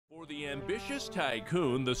For the ambitious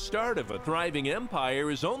tycoon, the start of a thriving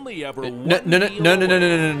empire is only ever one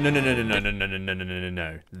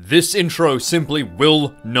No. This intro simply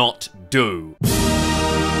will not do.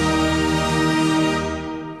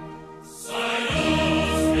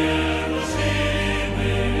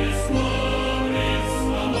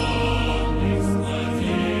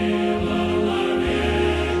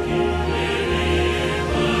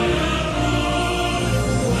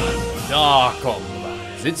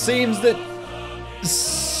 Comrades, it seems that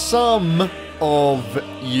some of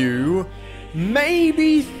you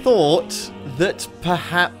maybe thought that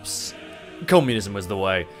perhaps communism was the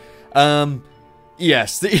way.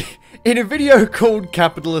 Yes, in a video called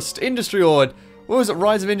Capitalist Industry, or what was it,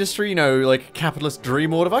 Rise of Industry, you know, like Capitalist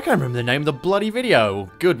Dream Order, I can't remember the name of the bloody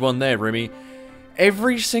video. Good one there, Rimmy.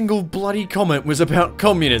 Every single bloody comment was about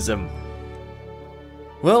communism.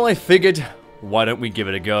 Well, I figured, why don't we give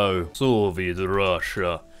it a go? Soviet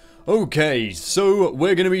Russia. Okay, so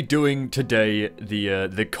we're gonna be doing today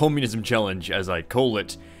the communism challenge, as I call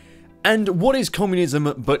it. And what is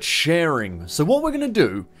communism but sharing? So what we're gonna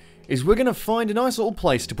do is we're gonna find a nice little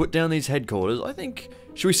place to put down these headquarters. I think,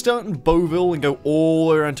 should we start in Beauville and go all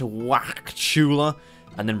the way around to Wauchula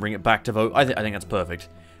and then bring it back to I think that's perfect.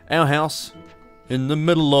 Our house in the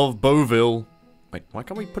middle of Beauville. Wait, why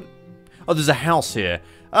can't we put it? Oh, there's a house here.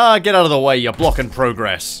 Ah, get out of the way, you're blocking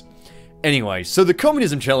progress. Anyway, so the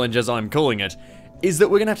communism challenge, as I'm calling it, is that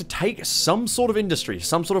we're going to have to take some sort of industry,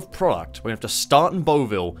 some sort of product. We're going to have to start in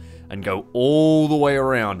Beauville and go all the way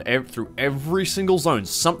around, through every single zone.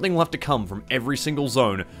 Something will have to come from every single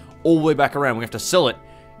zone, all the way back around. We have to sell it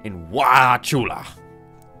in Wauchula.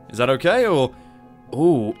 Is that okay, or...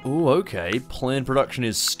 Ooh, okay. Planned production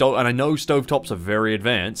is and I know stovetops are very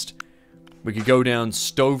advanced. We could go down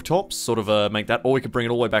stovetops, sort of make that, or we could bring it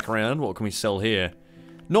all the way back around. What can we sell here?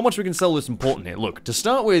 Not much we can sell that's important here. Look, to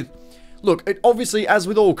start with, obviously, as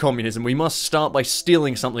with all communism, we must start by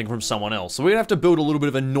stealing something from someone else. So we're going to have to build a little bit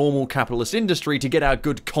of a normal capitalist industry to get our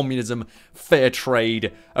good communism, fair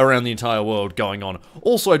trade around the entire world going on.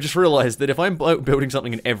 Also, I've just realized that if I'm building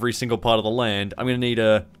something in every single part of the land, I'm going to need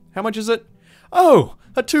a... How much is it? Oh,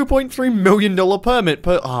 a $2.3 million permit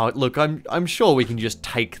per... Oh, look, I'm sure we can just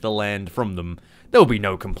take the land from them. There'll be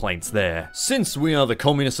no complaints there. Since we are the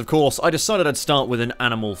communists, of course, I decided I'd start with an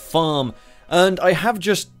animal farm. And I have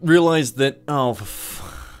just realized that... Oh,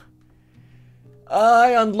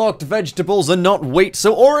 I unlocked vegetables and not wheat,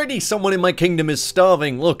 so already someone in my kingdom is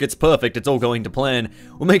starving. Look, it's perfect. It's all going to plan.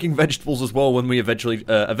 We're making vegetables as well when we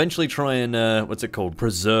eventually try and, what's it called?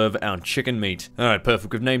 Preserve our chicken meat. Alright,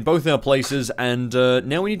 perfect. We've named both our places, and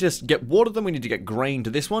now we need to get water them. We need to get grain to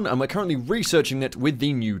this one, and we're currently researching it with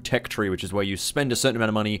the new tech tree, which is where you spend a certain amount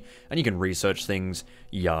of money, and you can research things,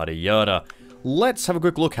 yada yada. Let's have a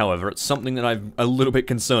quick look, however, at something that I'm a little bit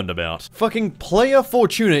concerned about. Fucking Playa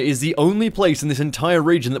Fortuna is the only place in this entire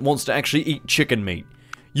region that wants to actually eat chicken meat.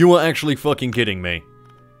 You are actually fucking kidding me.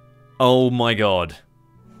 Oh my god.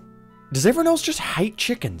 Does everyone else just hate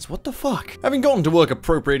chickens? What the fuck? Having gotten to work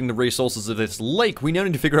appropriating the resources of this lake, we now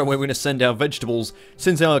need to figure out where we're going to send our vegetables,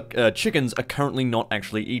 since our chickens are currently not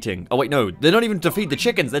actually eating. Oh wait, no, they're not even to feed the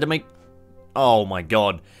chickens, they're to make... Oh my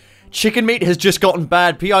god. Chicken meat has just gotten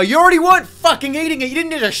bad PR. You already weren't fucking eating it. You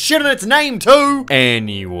didn't need to shit on its name, too.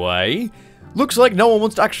 Anyway, looks like no one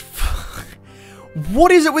wants to actually...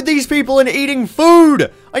 What is it with these people and eating food?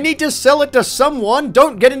 I need to sell it to someone.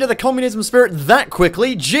 Don't get into the communism spirit that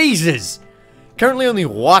quickly. Jesus. Currently only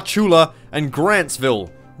Wauchula and Grantsville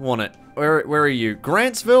want it. Where are you?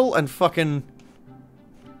 Grantsville and fucking...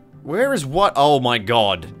 Where is what? Oh my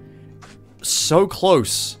god. So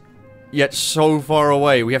close. Yet so far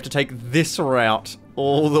away, we have to take this route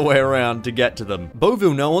all the way around to get to them.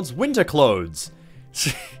 Beauville now wants winter clothes.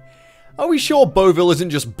 Are we sure Beauville isn't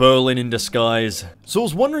just Berlin in disguise? So I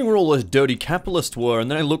was wondering where all those dirty capitalists were,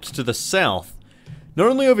 and then I looked to the south. Not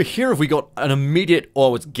only over here have we got an immediate...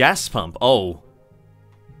 Oh, it's gas pump. Oh.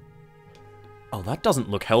 Oh, that doesn't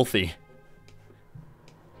look healthy.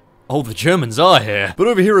 Oh, the Germans are here. But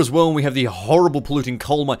over here as well, we have the horrible polluting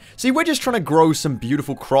coal mine. See, we're just trying to grow some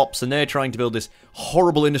beautiful crops, and they're trying to build this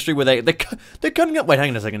horrible industry where they're cutting up... Wait,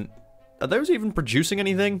 hang on a second. Are those even producing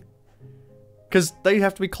anything? Because they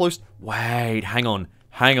have to be close... Wait, hang on.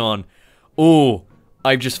 Hang on. Oh,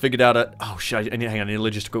 I've just figured out a... Oh, shit, hang on, I need a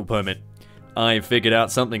logistical permit. I've figured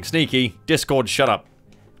out something sneaky. Discord, shut up.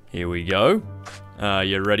 Here we go.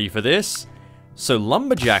 You ready for this? So,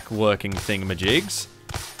 lumberjack working thingamajigs...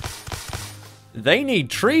 They need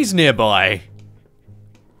trees nearby.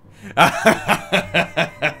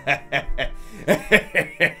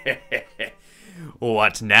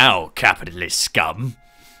 What now, capitalist scum?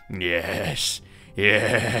 Yes,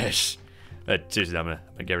 Yes. Seriously, I'm gonna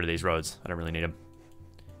get rid of these roads. I don't really need them.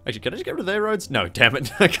 Actually, can I just get rid of their roads? No, damn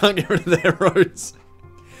it. I can't get rid of their roads.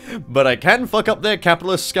 But I can fuck up their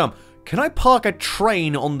capitalist scum. Can I park a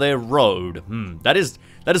train on their road? That is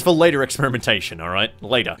for later experimentation, alright?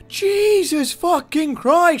 Later. Jesus fucking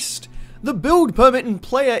Christ! The build permit in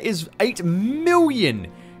player is 8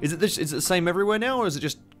 million! Is it the same everywhere now, or is it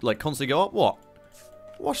just, like, constantly go up? What?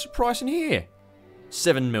 What's the price in here?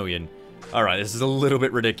 7 million. Alright, this is a little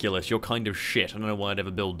bit ridiculous. You're kind of shit. I don't know why I'd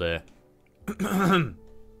ever build there.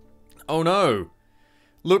 Oh no!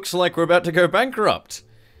 Looks like we're about to go bankrupt.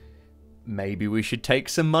 Maybe we should take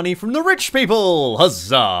some money from the rich people!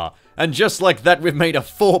 Huzzah! And just like that, we've made a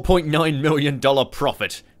 $4.9 million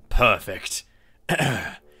profit. Perfect.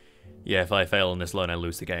 Yeah, if I fail on this loan, I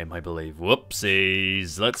lose the game, I believe.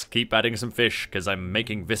 Whoopsies. Let's keep adding some fish, because I'm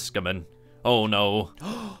making Viscaman. Oh no.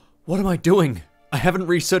 What am I doing? I haven't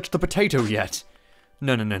researched the potato yet.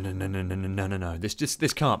 No.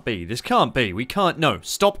 This can't be. This can't be. We can't. No.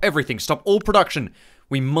 Stop everything. Stop all production.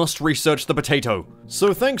 We must research the potato.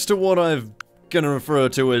 So thanks to what I've gonna refer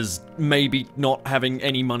to as maybe not having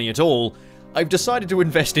any money at all, I've decided to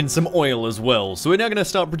invest in some oil as well. So we're now gonna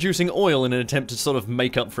start producing oil in an attempt to sort of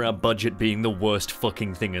make up for our budget being the worst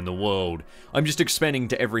fucking thing in the world. I'm just expanding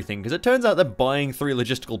to everything, because it turns out that buying 3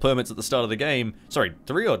 logistical permits at the start of the game... Sorry,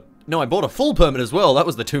 3 or... No, I bought a full permit as well. That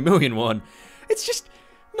was the 2 million one. It's just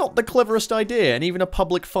not the cleverest idea, and even a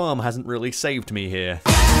public farm hasn't really saved me here.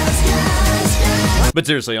 But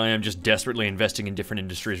seriously, I am just desperately investing in different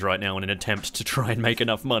industries right now in an attempt to try and make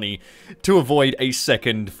enough money to avoid a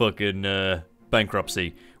second fucking,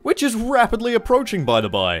 bankruptcy. Which is rapidly approaching, by the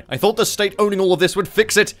by. I thought the state owning all of this would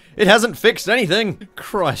fix it. It hasn't fixed anything.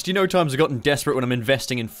 Christ, you know times have gotten desperate when I'm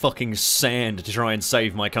investing in fucking sand to try and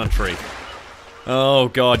save my country. Oh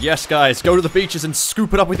god, yes guys, go to the beaches and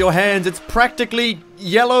scoop it up with your hands. It's practically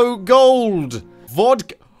yellow gold.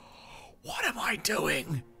 Vodka. What am I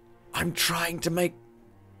doing? I'm trying to make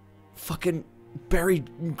fucking berry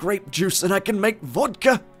grape juice and I can make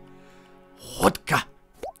vodka. Vodka.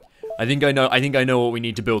 I think I know what we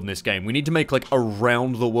need to build in this game. We need to make like a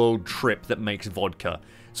round the world trip that makes vodka.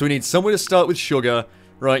 So we need somewhere to start with sugar,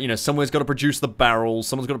 right? You know, somewhere's got to produce the barrels,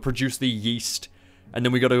 someone's got to produce the yeast, and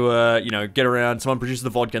then we got to, you know, get around, someone produces the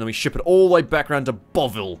vodka, and then we ship it all the way back around to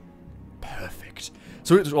Boville. Perfect.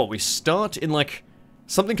 So it's what, we start in like,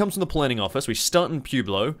 something comes from the planning office, we start in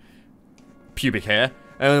Pueblo, pubic hair,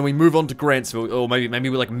 and then we move on to Grantsville, or maybe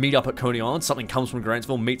we like meet up at Coney Island, something comes from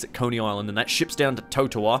Grantsville, meets at Coney Island, and that ships down to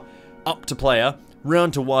Totowa, up to Player,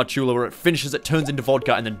 round to Wauchula where it finishes, it turns into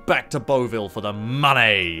vodka, and then back to Boville for the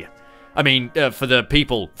money. I mean, for the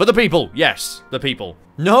people. For the people, yes, the people.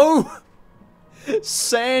 No!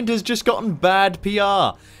 Sand has just gotten bad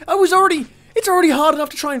PR. It's already hard enough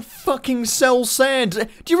to try and fucking sell sand.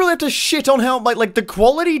 Do you really have to shit on how, like the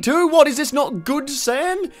quality too? What, is this not good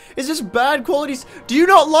sand? Is this bad quality? Do you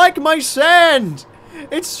not like my sand?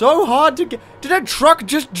 It's so hard to get. Did a truck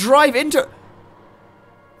just drive into...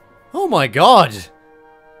 Oh my god.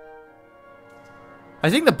 I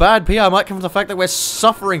think the bad PR might come from the fact that we're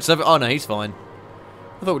suffering so... Oh no, he's fine.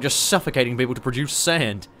 I thought we were just suffocating people to produce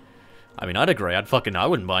sand. I mean, I'd agree. I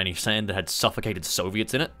wouldn't buy any sand that had suffocated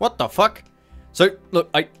Soviets in it. What the fuck? So, look,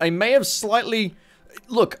 I may have slightly...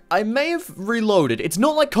 Look, I may have reloaded. It's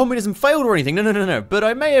not like communism failed or anything. No. But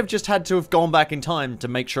I may have just had to have gone back in time to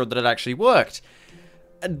make sure that it actually worked.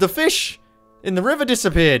 The fish in the river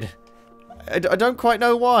disappeared. I don't quite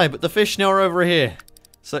know why, but the fish now are over here.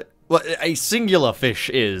 So, well, a singular fish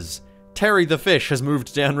is. Terry the fish has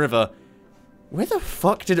moved downriver. Where the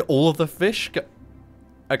fuck did all of the fish go?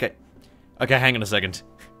 Okay, hang on a second.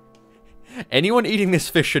 Anyone eating this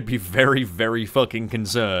fish should be very, very fucking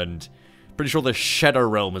concerned. Pretty sure the Shadow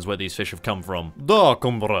Realm is where these fish have come from. Da,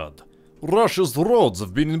 comrade. Russia's roads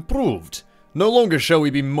have been improved. No longer shall we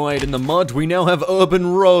be mired in the mud, we now have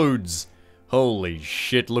urban roads. Holy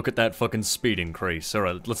shit, look at that fucking speed increase.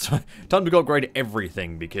 Alright, let's... Time to go upgrade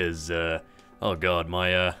everything, because, oh god,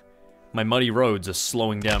 my muddy roads are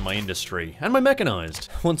slowing down my industry. And my mechanized.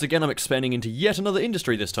 Once again, I'm expanding into yet another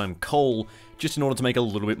industry, this time coal, just in order to make a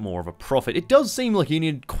little bit more of a profit. It does seem like you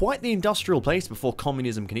need quite the industrial base before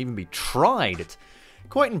communism can even be tried. It's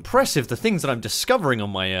quite impressive, the things that I'm discovering on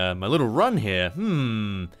my, my little run here.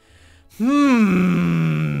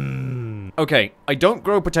 Okay, I don't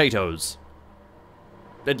grow potatoes.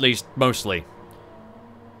 At least, mostly.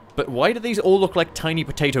 But why do these all look like tiny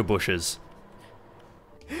potato bushes?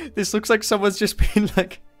 This looks like someone's just been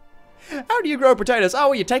like, how do you grow potatoes? Oh,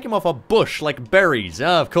 well, you take them off a bush like berries.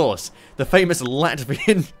 Ah, of course. The famous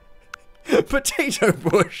Latvian potato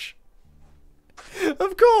bush.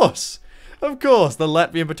 Of course. Of course, the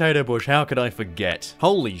Latvian potato bush. How could I forget?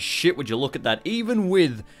 Holy shit, would you look at that? Even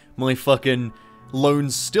with my fucking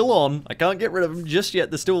loans still on, I can't get rid of them just yet.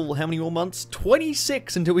 There's still how many more months?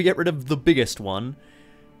 26 until we get rid of the biggest one.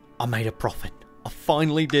 I made a profit. I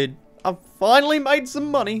finally did. I finally made some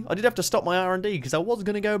money. I did have to stop my R&D because I was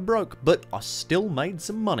going to go broke, but I still made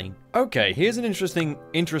some money. Okay, here's an interesting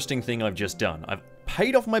thing I've just done. I've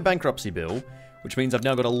paid off my bankruptcy bill, which means I've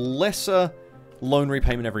now got a lesser loan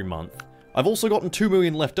repayment every month. I've also gotten 2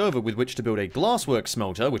 million left over with which to build a glasswork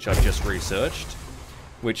smelter, which I've just researched.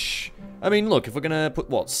 Which, I mean, look, if we're going to put,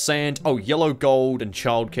 what, sand, oh, yellow gold and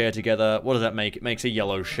childcare together, what does that make? It makes a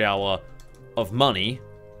yellow shower of money.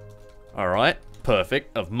 Alright,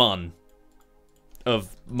 perfect. Of mum.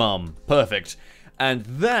 Perfect. And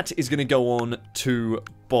that is going to go on to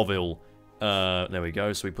Boville. There we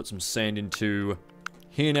go. So we put some sand into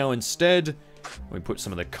here now instead. We put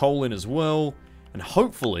some of the coal in as well. And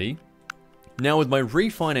hopefully, now with my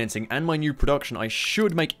refinancing and my new production, I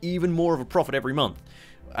should make even more of a profit every month.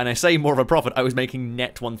 And I say more of a profit, I was making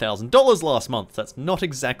net $1,000 last month. That's not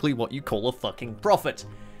exactly what you call a fucking profit.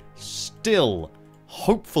 Still,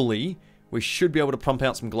 hopefully, we should be able to pump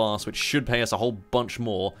out some glass, which should pay us a whole bunch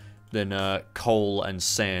more than coal and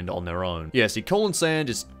sand on their own. Yeah, see, coal and sand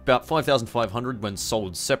is about 5,500 when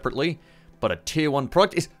sold separately, but a tier 1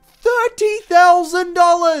 product is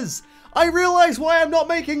 $30,000! I realize why I'm not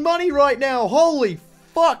making money right now! Holy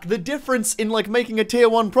fuck, the difference in, like, making a tier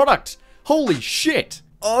 1 product! Holy shit!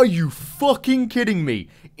 Are you fucking kidding me?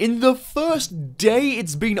 In the first day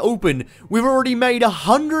it's been open, we've already made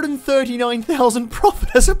 139,000 profit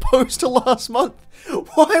as opposed to last month.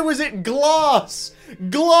 Why was it glass?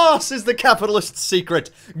 Glass is the capitalist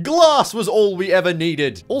secret. Glass was all we ever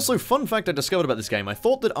needed. Also, fun fact I discovered about this game, I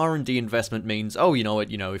thought that R&D investment means, oh, you know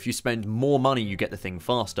what, if you spend more money, you get the thing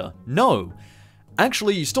faster. No.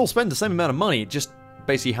 Actually, you still spend the same amount of money, just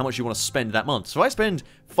basically how much you want to spend that month. So if I spend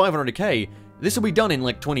 500k, this will be done in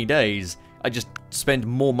like 20 days. I just spend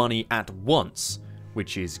more money at once,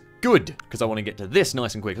 which is good, because I want to get to this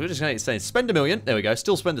nice and quick. So we're just going to say spend $1 million. There we go.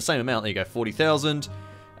 Still spend the same amount. There you go, 40,000.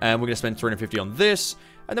 And we're going to spend 350 on this,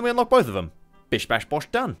 and then we unlock both of them. Bish, bash, bosh,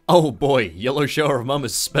 done. Oh boy, Yellow Shower of Mum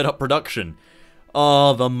has sped up production.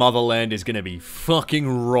 Oh, the motherland is going to be fucking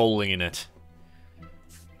rolling in it.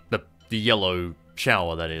 The yellow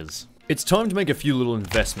shower, that is. It's time to make a few little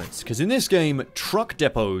investments, because in this game, truck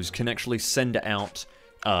depots can actually send out,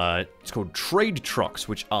 it's called trade trucks,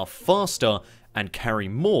 which are faster and carry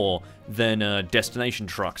more than destination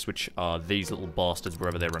trucks, which are these little bastards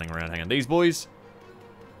wherever they're running around. Hang on, these boys?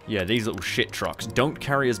 Yeah, these little shit trucks don't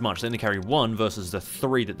carry as much. They only carry 1 versus the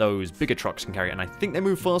 3 that those bigger trucks can carry, and I think they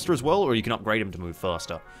move faster as well, or you can upgrade them to move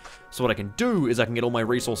faster. So what I can do is I can get all my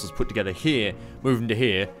resources put together here, move them to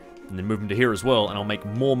here, and then move them to here as well, and I'll make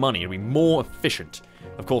more money. It'll be more efficient.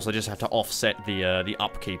 Of course, I just have to offset the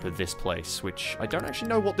upkeep of this place, which I don't actually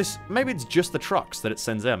know what this... Maybe it's just the trucks that it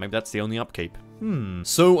sends out. Maybe that's the only upkeep.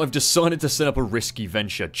 So I've decided to set up a risky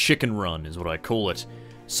venture. Chicken run is what I call it.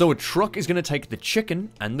 So a truck is going to take the chicken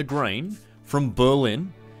and the grain from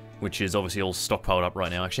Berlin, which is obviously all stockpiled up right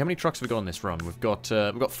now. Actually, how many trucks have we got on this run? We've got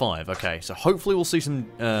 5. Okay, so hopefully we'll see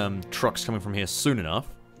some trucks coming from here soon enough.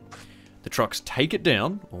 The trucks take it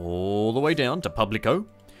down, all the way down to Publico,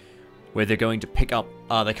 where they're going to pick up...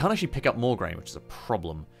 they can't actually pick up more grain, which is a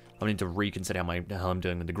problem. I need to reconsider how I'm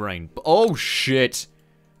doing with the grain. But, oh, shit!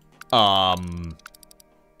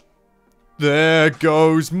 There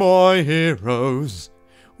goes my heroes.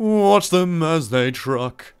 Watch them as they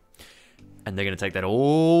truck. And they're going to take that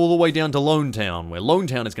all the way down to Lone Town, where Lone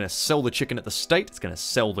Town is going to sell the chicken at the state, it's going to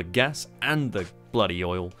sell the gas and the bloody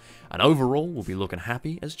oil, and overall, we'll be looking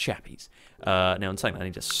happy as chappies. Now, in saying that, I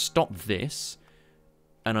need to stop this,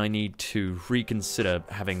 and I need to reconsider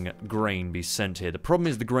having grain be sent here. The problem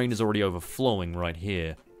is the grain is already overflowing right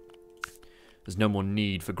here. There's no more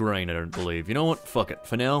need for grain, I don't believe. You know what? Fuck it.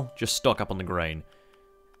 For now, just stock up on the grain.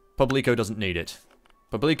 Publico doesn't need it.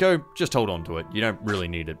 Publico, just hold on to it. You don't really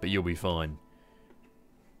need it, but you'll be fine.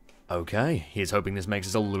 Okay, here's hoping this makes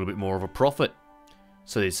us a little bit more of a profit.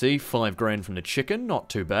 So you see, 5 grand from the chicken, not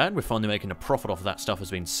too bad. We're finally making a profit off of that stuff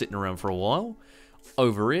that's been sitting around for a while.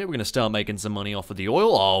 Over here, we're going to start making some money off of the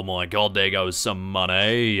oil. Oh my god, there goes some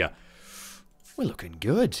money. We're looking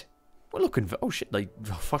good. We're looking... Oh shit, they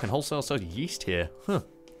fucking wholesale sold yeast here. Huh.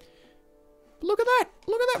 Look at that.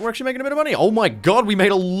 Look at that. We're actually making a bit of money. Oh my god, we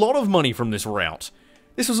made a lot of money from this route.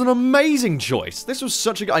 This was an amazing choice. This was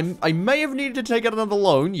such a... I may have needed to take out another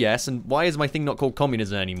loan, yes, and why is my thing not called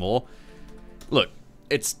Communism anymore? Look,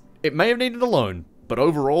 it may have needed a loan, but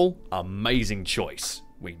overall, amazing choice.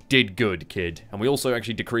 We did good, kid. And we also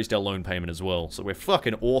actually decreased our loan payment as well, so we're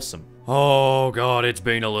fucking awesome. Oh god, it's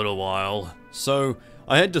been a little while. So,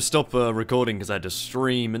 I had to stop recording because I had to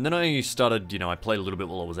stream, and then I started, you know, I played a little bit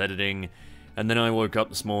while I was editing, and then I woke up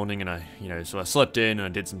this morning and so I slept in and I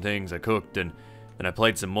did some things, I cooked, and then I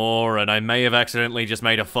played some more, and I may have accidentally just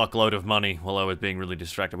made a fuckload of money while I was being really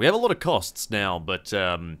distracted. We have a lot of costs now, but,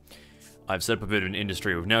 I've set up a bit of an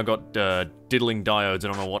industry. We've now got diddling diodes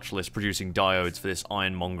and on our watch list producing diodes for this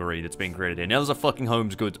ironmongery that's being created here. Now there's a fucking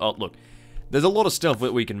Homes Goods. Oh, look. There's a lot of stuff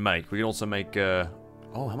that we can make. We can also make, oh,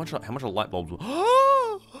 how much are light bulbs?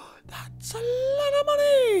 Oh, that's a lot of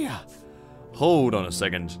money! Hold on a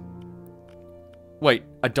second. Wait,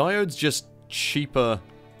 are diodes just cheaper,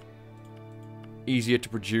 easier to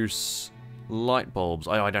produce light bulbs?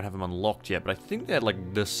 I don't have them unlocked yet, but I think they're,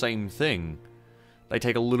 like, the same thing. They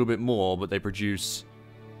take a little bit more, but they produce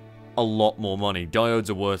a lot more money. Diodes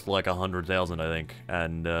are worth like 100,000, I think,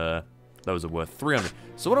 and those are worth 300.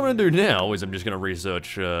 So what I'm going to do now is I'm just going to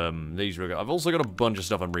research these. I've also got a bunch of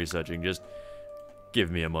stuff I'm researching. Just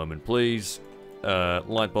give me a moment, please.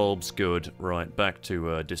 Light bulbs, good. Right, back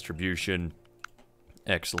to distribution.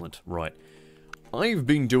 Excellent, right. I've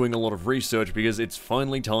been doing a lot of research because it's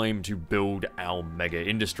finally time to build our mega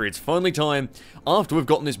industry. It's finally time, after we've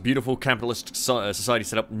gotten this beautiful capitalist society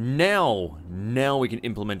set up, now we can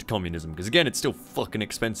implement communism. Because again, it's still fucking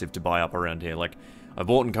expensive to buy up around here. Like, I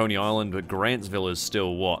bought in Coney Island, but Grantsville is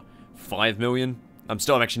still, what, 5 million? I'm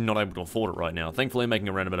still actually not able to afford it right now. Thankfully, I'm making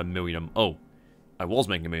around about $1 million. Oh, I was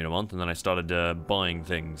making $1 million a month, and then I started buying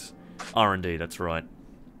things. R&D, that's right.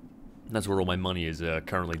 That's where all my money is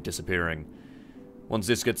currently disappearing. Once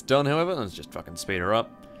this gets done, however, let's just fucking speed her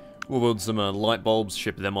up. We'll build some light bulbs,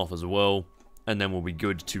 ship them off as well, and then we'll be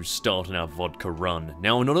good to start on our vodka run.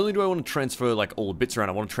 Now, not only do I want to transfer, like, all the bits around,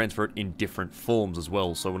 I want to transfer it in different forms as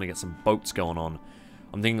well, so I want to get some boats going on.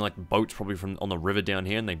 I'm thinking, like, boats probably from on the river down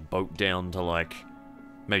here, and they boat down to, like,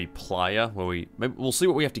 maybe Playa, where we'll see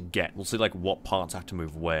what we have to get. We'll see, like, what parts have to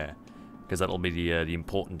move where, because that'll be the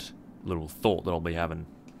important little thought that I'll be having.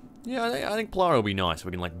 Yeah, I think Playa will be nice.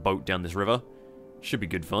 We can, like, boat down this river. Should be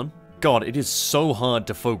good fun. God, it is so hard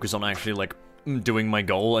to focus on actually, like, doing my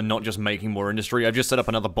goal and not just making more industry. I've just set up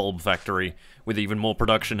another bulb factory with even more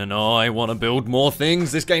production, and oh, I want to build more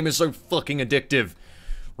things. This game is so fucking addictive.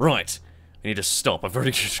 Right. I need to stop. I've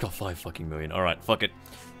already just got 5 fucking million. Alright, fuck it.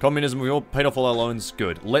 Communism, we all paid off all our loans.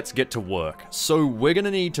 Good. Let's get to work. So, we're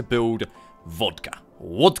gonna need to build vodka.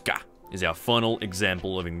 Vodka is our final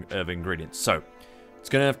example of ingredients. So, it's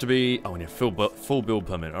gonna have to be... Oh, I need a full build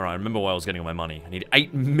permit. Alright, I remember why I was getting all my money. I need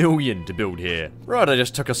 8 million to build here. Right, I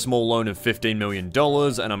just took a small loan of $15 million,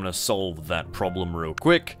 and I'm gonna solve that problem real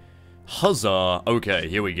quick. Huzzah! Okay,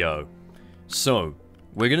 here we go. So,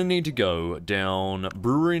 we're gonna need to go down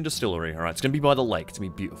brewery and distillery. Alright, it's gonna be by the lake. It's gonna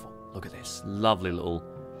be beautiful. Look at this. Lovely little...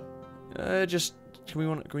 Can we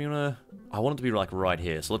want to... I want it to be, like, right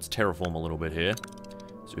here. So let's terraform a little bit here.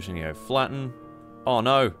 So we're just gonna go flatten. Oh,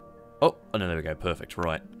 no! Oh, no, there we go. Perfect.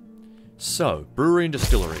 Right. So, brewery and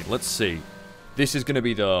distillery. Let's see. This is going to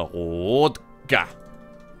be the vodka.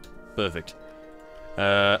 Perfect.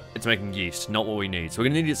 It's making yeast, not what we need. So we're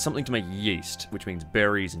going to need something to make yeast, which means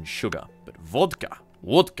berries and sugar. But vodka.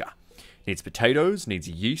 Needs potatoes, needs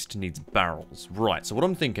yeast, needs barrels. Right, so what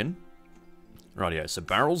I'm thinking... Rightio, so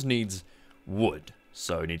barrels needs wood.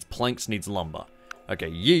 So needs planks, needs lumber. Okay,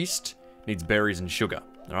 yeast needs berries and sugar.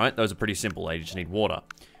 Alright, those are pretty simple. They just need water.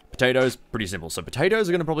 Potatoes, pretty simple. So potatoes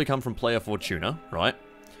are going to probably come from Player Fortuna, right?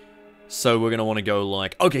 So we're going to want to go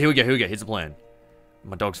like... Okay, here we go. Here's the plan.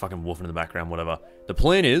 My dog's fucking woofing in the background, whatever. The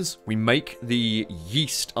plan is, we make the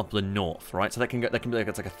yeast up the north, right? So that can be like,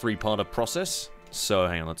 it's like a 3-parter process. So,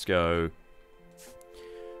 hang on, let's go...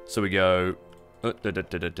 So we go...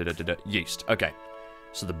 yeast, okay.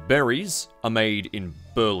 So the berries are made in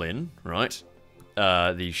Berlin, right?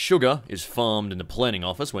 The sugar is farmed in the planning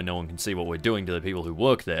office where no one can see what we're doing to the people who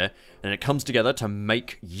work there, and it comes together to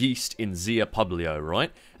make yeast in Zia Publio,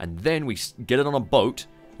 right? And then we get it on a boat,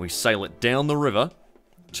 we sail it down the river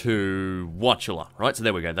to Wachula, right? So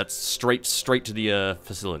there we go, that's straight to the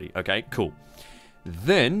facility, okay, cool.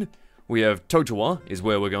 Then we have Totowa, is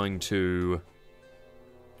where we're going to...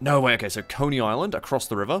 No, wait, okay, so Coney Island, across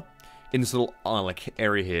the river, in this little like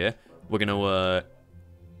area here, we're gonna,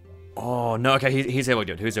 Oh, no, okay, here's how we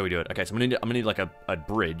do it. Okay, so I'm gonna need like a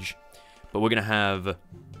bridge, but we're gonna have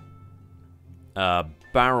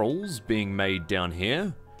barrels being made down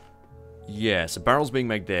here. Yeah, so barrels being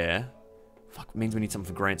made there. Fuck, means we need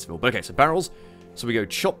something for Grantsville. But okay, so barrels. So we go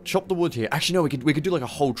chop the wood here. Actually, no, we could do like a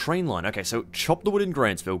whole train line. Okay, so chop the wood in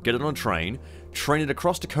Grantsville, get it on a train, train it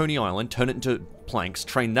across to Coney Island, turn it into planks,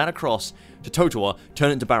 train that across to Totowa, turn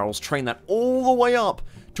it into barrels, train that all the way up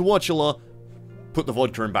to Watchula, put the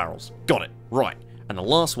vodka in barrels. Got it. Right. And the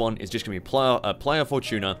last one is just going to be Playa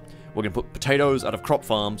Fortuna. We're going to put potatoes out of crop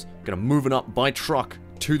farms, going to move it up by truck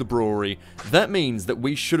to the brewery. That means that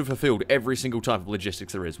we should have fulfilled every single type of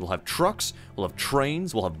logistics there is. We'll have trucks, we'll have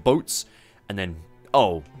trains, we'll have boats, and then,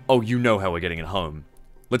 oh, you know how we're getting it home.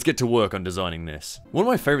 Let's get to work on designing this. One of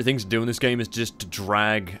my favorite things to do in this game is just to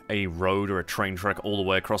drag a road or a train track all the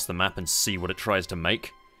way across the map and see what it tries to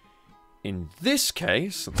make. In this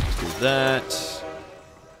case, let's just do that.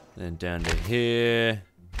 Then down to here.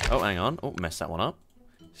 Oh, hang on. Oh, messed that one up.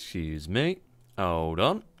 Excuse me. Hold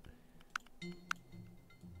on.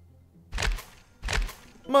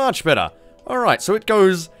 Much better. Alright, so it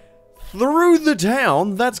goes through the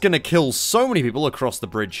town. That's going to kill so many people across the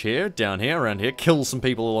bridge here, down here, around here. Kill some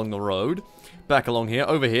people along the road. Back along here,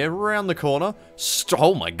 over here, around the corner.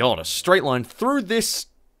 Oh my god, a straight line through this.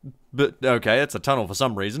 But, okay, it's a tunnel for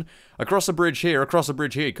some reason. Across a bridge here, across a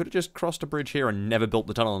bridge here. Could have just crossed a bridge here and never built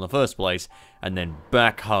the tunnel in the first place. And then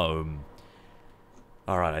back home.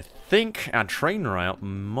 Alright, I think our train route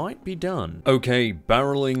might be done. Okay,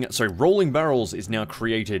 rolling barrels is now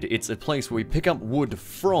created. It's a place where we pick up wood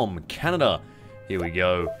from Canada. Here we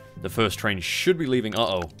go. The first train should be leaving.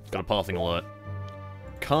 Uh-oh, got a pathing alert.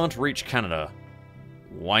 Can't reach Canada.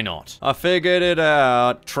 Why not? I figured it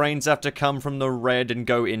out. Trains have to come from the red and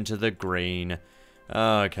go into the green.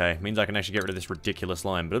 Okay, means I can actually get rid of this ridiculous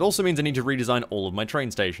line. But it also means I need to redesign all of my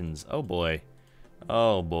train stations. Oh boy.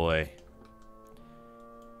 Oh boy.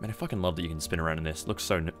 Man, I fucking love that you can spin around in this. Looks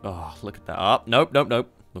so... Oh, look at that. Oh, nope, nope, nope.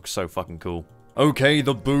 Looks so fucking cool. Okay,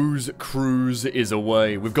 the booze cruise is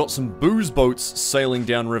away. We've got some booze boats sailing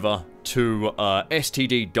downriver to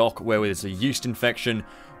STD dock where there's a yeast infection.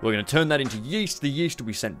 We're going to turn that into yeast. The yeast will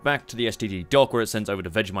be sent back to the STD dock where it sends over to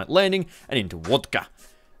Vegemite Landing and into vodka.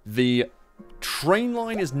 The train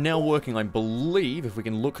line is now working, I believe, if we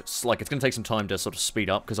can look, like it's going to take some time to sort of speed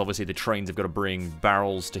up because obviously the trains have got to bring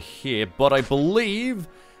barrels to here, but I believe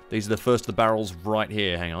these are the first of the barrels right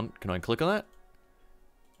here. Hang on, can I click on that?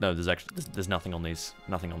 No, there's nothing on these,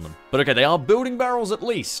 nothing on them. But okay, they are building barrels at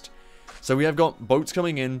least. So we have got boats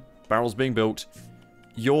coming in, barrels being built.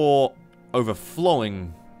 You're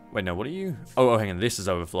overflowing. Wait, no, what are you? Oh, hang on, this is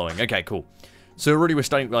overflowing. Okay, cool. So already we're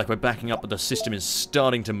starting, like, we're backing up, but the system is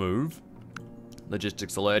starting to move.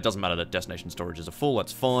 Logistics alert. It doesn't matter that destination storages are full,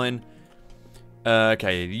 that's fine.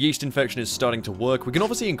 Okay, the yeast infection is starting to work. We can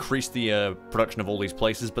obviously increase the production of all these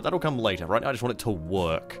places, but that'll come later. Right now, I just want it to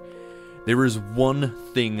work. There is one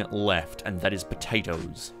thing left, and that is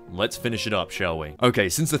potatoes. Let's finish it up, shall we? Okay,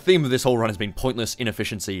 since the theme of this whole run has been pointless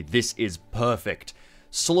inefficiency, this is perfect.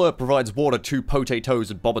 Slurp provides water to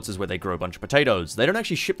potatoes and bobbits where they grow a bunch of potatoes. They don't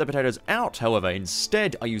actually ship their potatoes out, however.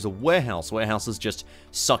 Instead, I use a warehouse. Warehouses just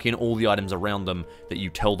suck in all the items around them that you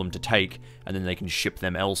tell them to take, and then they can ship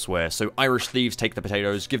them elsewhere. So Irish thieves take the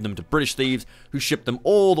potatoes, give them to British thieves, who ship them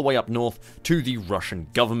all the way up north to the Russian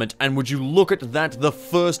government. And would you look at that, the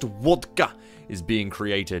first vodka is being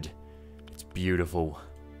created. It's beautiful.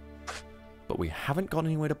 But we haven't got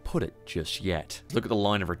anywhere to put it just yet. Look at the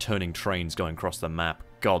line of returning trains going across the map.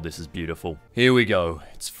 God, this is beautiful. Here we go.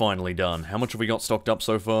 It's finally done. How much have we got stocked up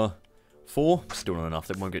so far? 4? Still not enough.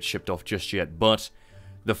 That won't get shipped off just yet. But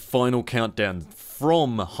the final countdown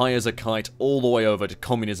from high as a kite all the way over to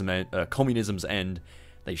communism's end.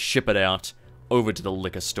 They ship it out over to the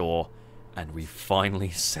liquor store. And we finally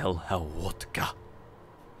sell our vodka.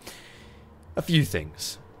 A few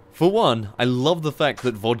things. For one, I love the fact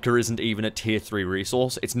that vodka isn't even a tier 3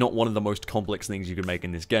 resource. It's not one of the most complex things you can make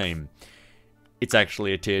in this game. It's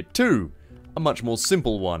actually a tier 2, a much more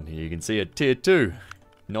simple one. Here you can see a tier 2,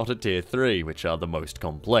 not a tier 3, which are the most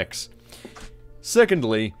complex.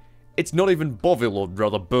 Secondly, it's not even Boville, or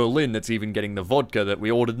rather Berlin, that's even getting the vodka that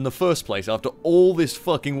we ordered in the first place. After all this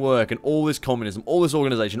fucking work and all this communism, all this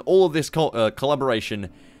organization, all of this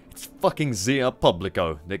collaboration, it's fucking Zia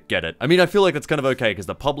Publico that get it. I mean, I feel like that's kind of okay, because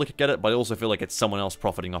the public get it, but I also feel like it's someone else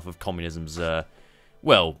profiting off of communism's,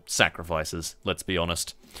 well, sacrifices, let's be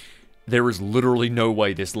honest. There is literally no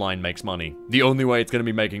way this line makes money. The only way it's going to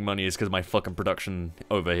be making money is because of my fucking production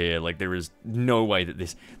over here. Like, there is no way that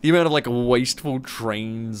this... The amount of, like, wasteful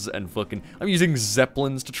trains and fucking... I'm using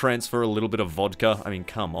Zeppelins to transfer a little bit of vodka. I mean,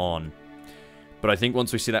 come on. But I think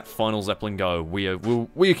once we see that final Zeppelin go,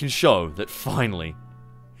 we can show that finally...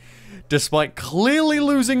 Despite clearly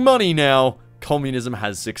losing money now, communism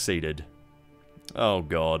has succeeded. Oh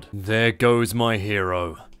god. There goes my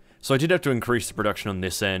hero. So I did have to increase the production on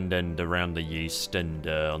this end and around the yeast and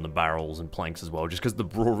on the barrels and planks as well, just because the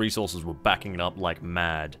raw resources were backing it up like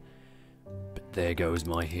mad. But There goes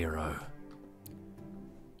my hero.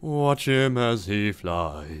 Watch him as he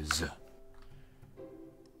flies.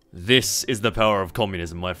 This is the power of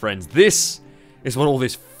communism, my friends. This is what all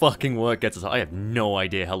this fucking work gets us. I have no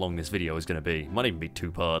idea how long this video is going to be. Might even be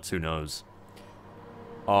 2 parts, who knows.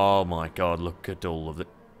 Oh my god, look at all of the...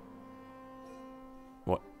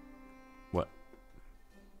 What? What?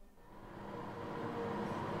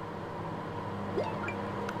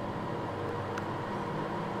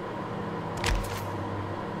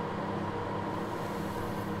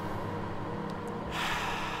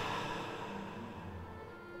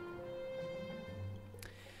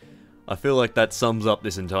 I feel like that sums up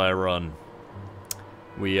this entire run.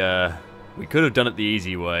 We could have done it the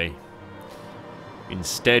easy way.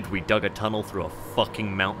 Instead, we dug a tunnel through a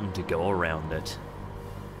fucking mountain to go around it.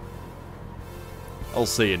 I'll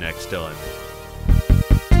see you next time.